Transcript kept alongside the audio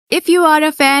If you are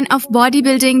a fan of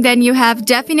bodybuilding, then you have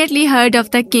definitely heard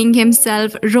of the king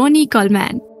himself, Ronnie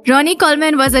Coleman. Ronnie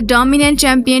Coleman was a dominant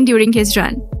champion during his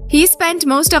run. He spent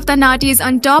most of the 90s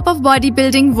on top of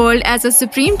bodybuilding world as a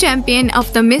supreme champion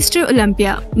of the Mr.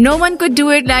 Olympia. No one could do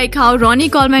it like how Ronnie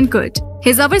Coleman could.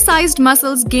 His oversized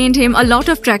muscles gained him a lot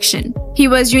of traction. He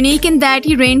was unique in that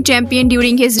he reigned champion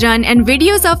during his run, and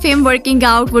videos of him working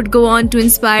out would go on to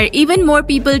inspire even more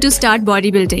people to start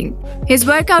bodybuilding. His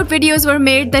workout videos were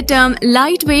made the term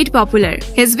lightweight popular.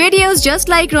 His videos, just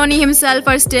like Ronnie himself,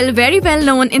 are still very well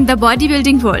known in the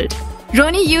bodybuilding world.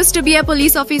 Ronnie used to be a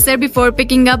police officer before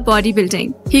picking up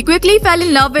bodybuilding. He quickly fell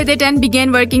in love with it and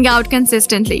began working out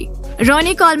consistently.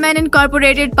 Ronnie Coleman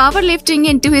incorporated powerlifting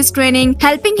into his training,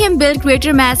 helping him build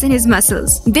greater mass in his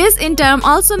muscles. This in turn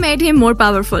also made him more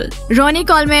powerful. Ronnie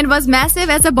Coleman was massive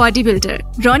as a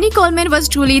bodybuilder. Ronnie Coleman was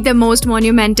truly the most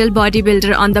monumental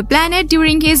bodybuilder on the planet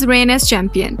during his reign as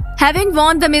champion. Having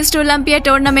won the Mr. Olympia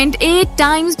tournament 8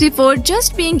 times before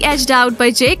just being edged out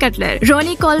by Jay Cutler,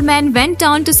 Ronnie Coleman went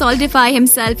on to solidify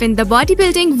himself in the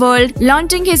bodybuilding world,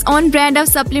 launching his own brand of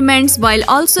supplements while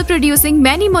also producing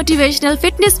many motivational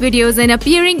fitness videos and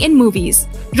appearing in movies.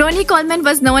 Ronnie Coleman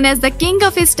was known as the king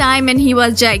of his time, and he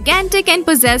was gigantic and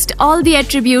possessed all the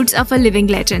attributes of a living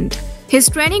legend. His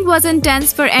training was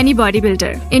intense for any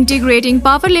bodybuilder, integrating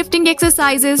powerlifting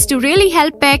exercises to really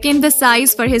help pack in the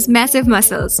size for his massive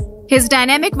muscles. His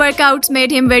dynamic workouts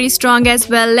made him very strong as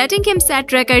well, letting him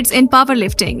set records in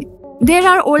powerlifting. There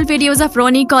are old videos of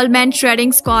Ronnie Coleman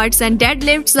shredding squats and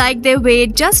deadlifts like they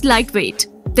weighed just lightweight.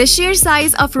 The sheer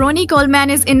size of Ronnie Coleman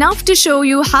is enough to show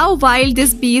you how wild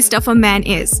this beast of a man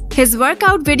is. His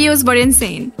workout videos were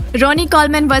insane. Ronnie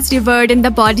Coleman was revered in the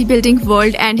bodybuilding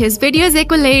world, and his videos,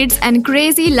 accolades, and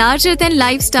crazy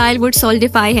larger-than-life style would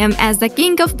solidify him as the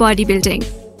king of bodybuilding.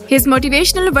 His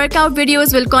motivational workout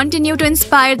videos will continue to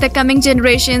inspire the coming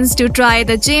generations to try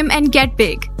the gym and get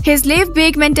big. His live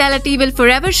big mentality will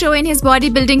forever show in his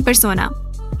bodybuilding persona.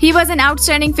 He was an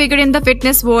outstanding figure in the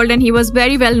fitness world, and he was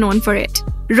very well known for it.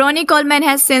 Ronnie Coleman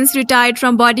has since retired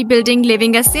from bodybuilding,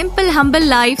 living a simple, humble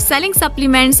life, selling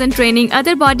supplements and training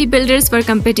other bodybuilders for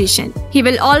competition. He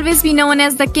will always be known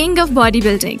as the king of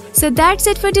bodybuilding. So that's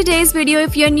it for today's video.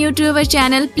 If you're new to our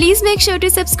channel, please make sure to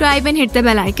subscribe and hit the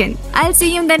bell icon. I'll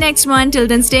see you in the next one. Till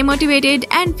then, stay motivated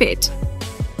and fit.